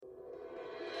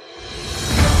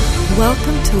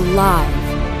Welcome to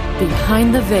Live,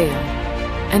 Behind the Veil,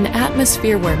 an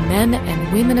atmosphere where men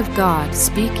and women of God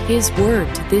speak His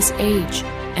word to this age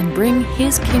and bring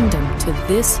His kingdom to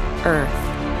this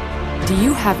earth. Do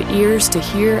you have ears to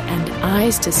hear and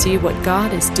eyes to see what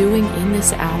God is doing in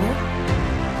this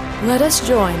hour? Let us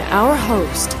join our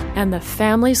host and the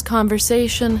family's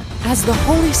conversation as the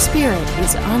Holy Spirit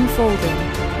is unfolding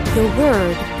the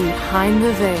Word behind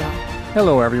the veil.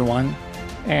 Hello, everyone,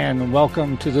 and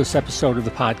welcome to this episode of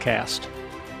the podcast.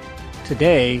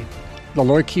 Today, the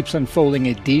Lord keeps unfolding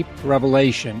a deep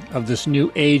revelation of this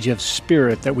new age of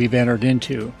spirit that we've entered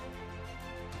into.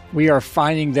 We are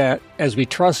finding that as we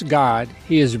trust God,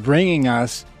 He is bringing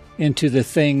us into the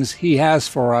things He has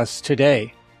for us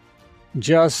today.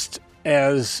 Just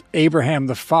as Abraham,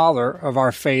 the father of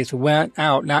our faith, went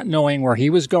out not knowing where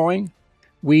he was going,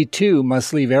 we too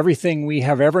must leave everything we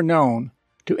have ever known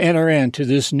to enter into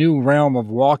this new realm of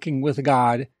walking with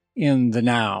God in the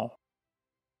now.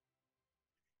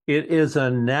 It is a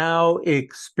now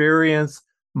experience,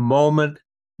 moment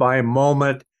by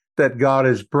moment, that God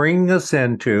is bringing us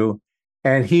into,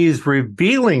 and He's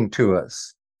revealing to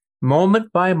us,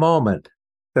 moment by moment,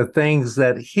 the things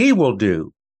that He will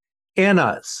do in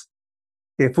us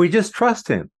if we just trust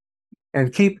Him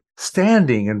and keep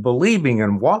standing and believing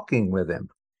and walking with Him.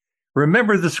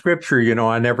 Remember the scripture,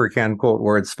 I never can quote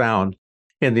where it's found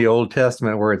in the Old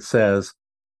Testament, where it says,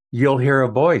 "You'll hear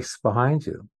a voice behind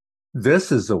you.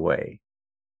 This is the way.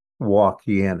 Walk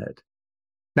ye in it."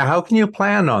 Now, how can you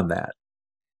plan on that?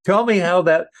 Tell me how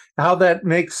that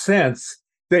makes sense,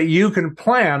 that you can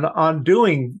plan on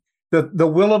doing the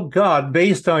will of God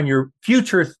based on your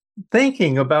future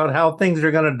thinking about how things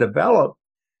are going to develop,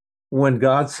 when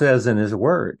God says in His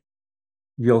Word,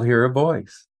 you'll hear a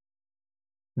voice.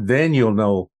 Then you'll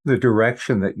know the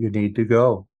direction that you need to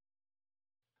go.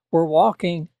 We're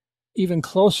walking even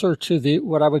closer to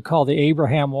what I would call the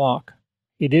Abraham walk.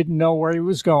 He didn't know where he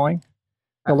was going.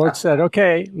 The Lord said,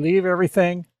 okay, leave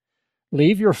everything,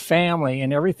 leave your family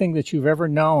and everything that you've ever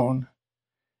known,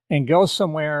 and go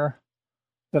somewhere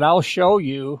that I'll show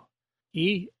you.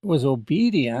 He was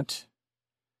obedient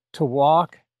to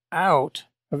walk out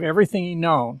of everything he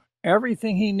known,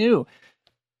 everything he knew.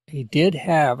 He did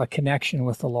have a connection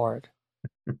with the Lord.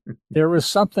 There was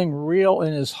something real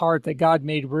in his heart that God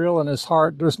made real in his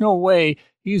heart. There's no way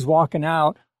he's walking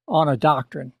out on a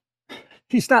doctrine.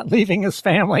 He's not leaving his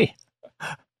family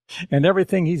and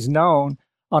everything he's known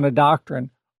on a doctrine.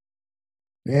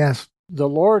 Yes. The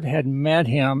Lord had met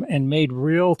him and made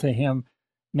real to him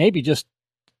maybe just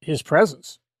His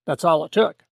presence. That's all it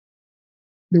took.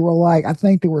 I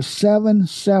think there were 7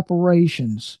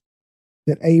 separations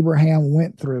that Abraham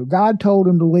went through. God told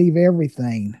him to leave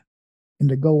everything and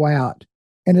to go out.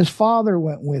 And his father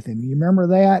went with him. You remember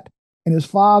that? And his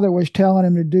father was telling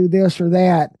him to do this or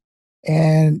that.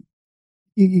 And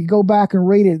you go back and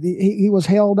read it. He was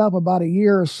held up about a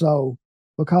year or so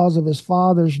because of his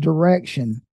father's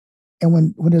direction.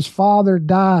 And when his father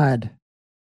died,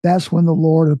 that's when the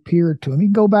Lord appeared to him. You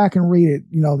can go back and read it,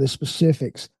 the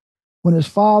specifics. When his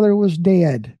father was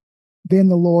dead, then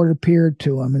the Lord appeared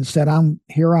to him and said,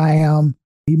 here I am.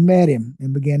 He met him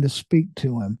and began to speak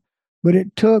to him. But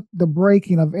it took the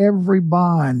breaking of every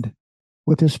bond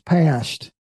with his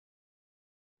past.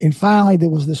 And finally,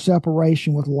 there was the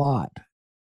separation with Lot.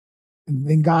 And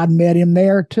then God met him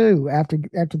there too. After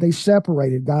they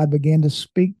separated, God began to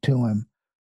speak to him.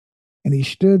 And he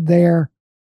stood there,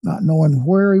 not knowing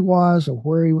where he was or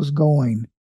where he was going.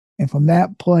 And from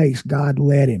that place, God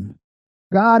led him.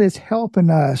 God is helping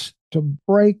us to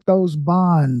break those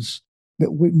bonds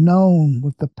that we've known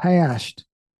with the past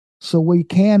so we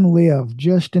can live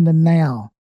just in the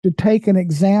now. To take an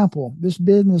example, this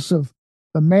business of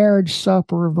the marriage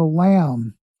supper of the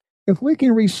Lamb, if we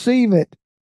can receive it,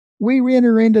 we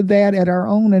enter into that at our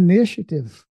own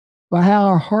initiative by how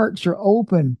our hearts are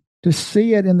open to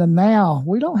see it in the now.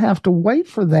 We don't have to wait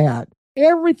for that.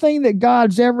 Everything that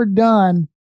God's ever done,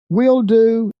 will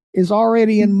do, is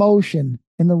already in motion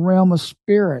in the realm of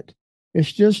spirit.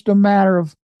 It's just a matter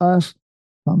of us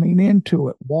coming into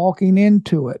it, walking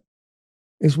into it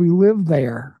as we live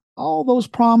there. All those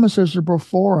promises are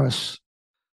before us.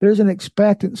 There's an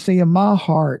expectancy in my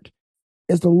heart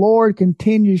as the Lord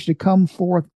continues to come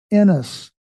forth in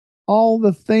us. All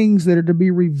the things that are to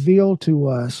be revealed to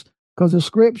us, because the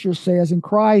scripture says in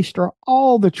Christ are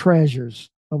all the treasures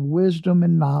of wisdom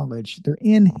and knowledge. They're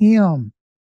in Him,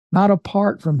 not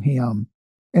apart from Him.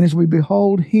 And as we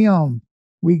behold Him,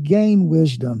 we gain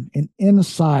wisdom and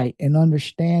insight and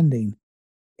understanding.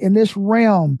 In this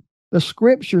realm, the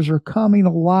scriptures are coming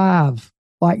alive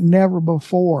like never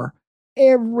before.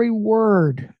 every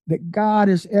word that God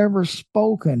has ever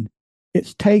spoken,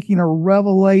 it's taking a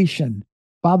revelation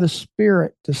by the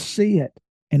Spirit to see it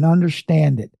and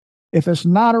understand it. If it's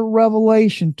not a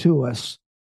revelation to us,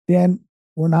 then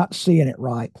we're not seeing it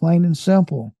right, plain and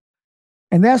simple.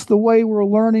 And that's the way we're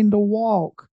learning to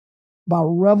walk, by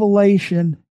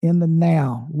revelation in the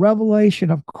now,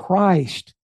 revelation of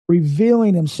Christ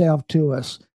revealing himself to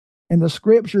us. In the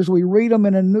scriptures, we read them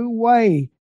in a new way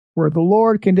where the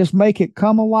Lord can just make it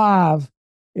come alive.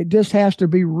 It just has to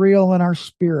be real in our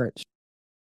spirits.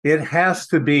 It has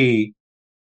to be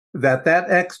that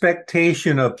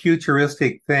expectation of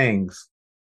futuristic things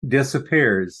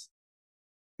disappears,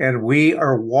 and we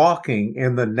are walking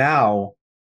in the now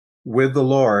with the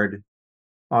Lord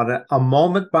on a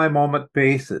moment-by-moment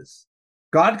basis.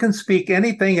 God can speak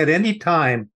anything at any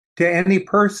time to any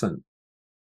person.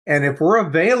 And if we're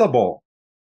available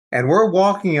and we're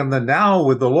walking in the now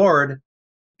with the Lord,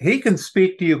 he can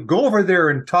speak to you. Go over there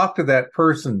and talk to that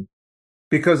person,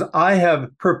 because I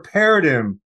have prepared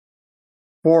him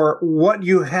for what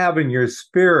you have in your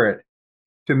spirit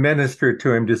to minister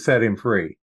to him, to set him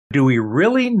free. Do we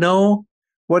really know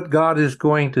what God is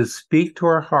going to speak to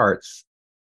our hearts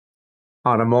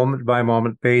on a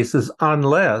moment-by-moment basis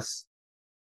unless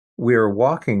we are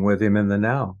walking with him in the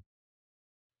now?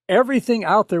 Everything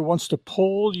out there wants to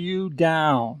pull you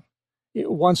down.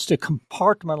 It wants to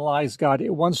compartmentalize God.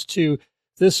 It wants to,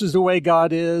 this is the way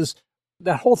God is.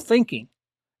 That whole thinking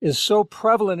is so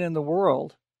prevalent in the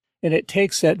world, and it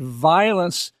takes that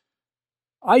violence.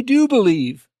 I do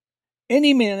believe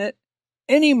any minute,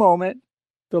 any moment,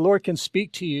 the Lord can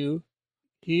speak to you.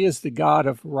 He is the God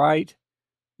of right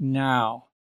now.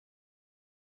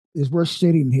 As we're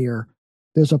sitting here,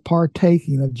 there's a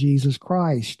partaking of Jesus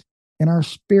Christ in our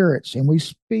spirits, and we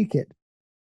speak it,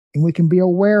 and we can be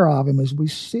aware of him as we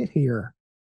sit here.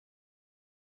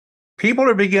 People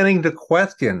are beginning to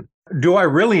question, do I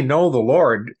really know the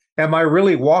Lord? Am I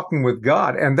really walking with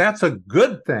God? And that's a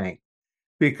good thing,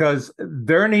 because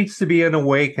there needs to be an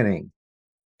awakening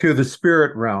to the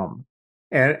spirit realm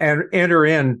and enter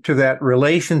into that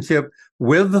relationship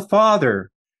with the Father,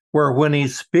 where when he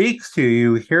speaks to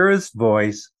you, hear his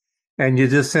voice, and you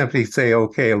just simply say,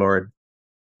 okay, Lord,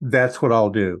 that's what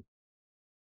I'll do.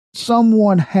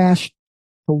 Someone has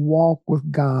to walk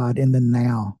with God in the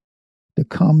now, to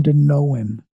come to know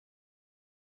him.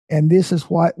 And this is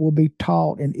what will be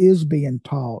taught and is being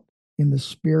taught in the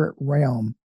spirit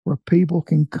realm, where people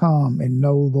can come and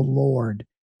know the Lord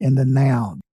in the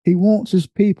now. He wants his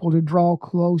people to draw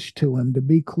close to him, to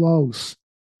be close.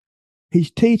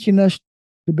 He's teaching us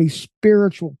to be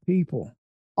spiritual people.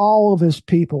 All of his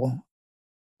people,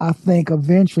 I think,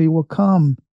 eventually will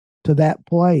come to that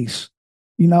place.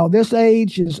 You know, this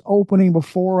age is opening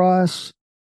before us.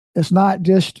 It's not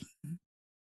just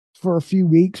for a few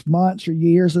weeks, months, or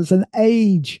years. It's an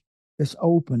age that's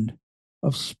opened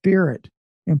of spirit.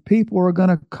 And people are going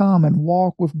to come and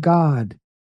walk with God.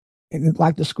 And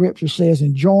like the scripture says,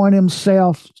 and join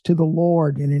himself to the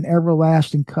Lord in an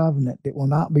everlasting covenant that will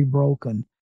not be broken.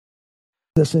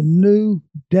 It's a new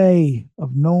day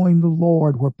of knowing the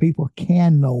Lord where people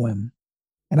can know him.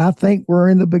 And I think we're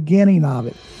in the beginning of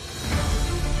it.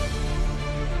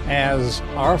 As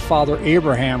our father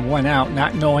Abraham went out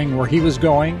not knowing where he was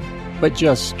going, but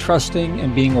just trusting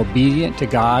and being obedient to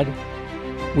God,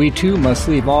 we too must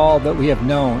leave all that we have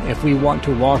known if we want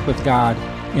to walk with God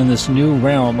in this new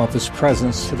realm of his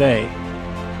presence today.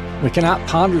 We cannot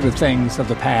ponder the things of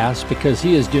the past because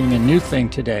he is doing a new thing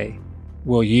today.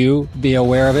 Will you be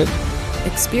aware of it?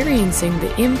 Experiencing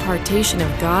the impartation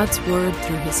of God's Word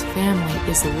through his family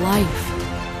is life.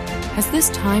 Has this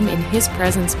time in his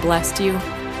presence blessed you?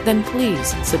 Then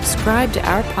please subscribe to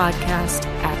our podcast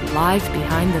at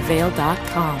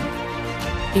livebehindtheveil.com.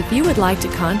 If you would like to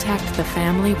contact the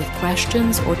family with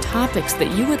questions or topics that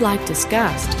you would like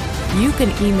discussed, you can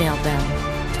email them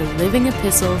to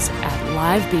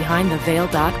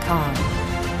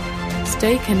livingepistles@livebehindtheveil.com.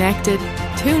 Stay connected,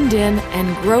 tuned in,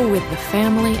 and grow with the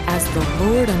family as the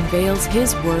Lord unveils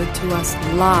his word to us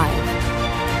live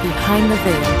behind the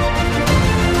veil.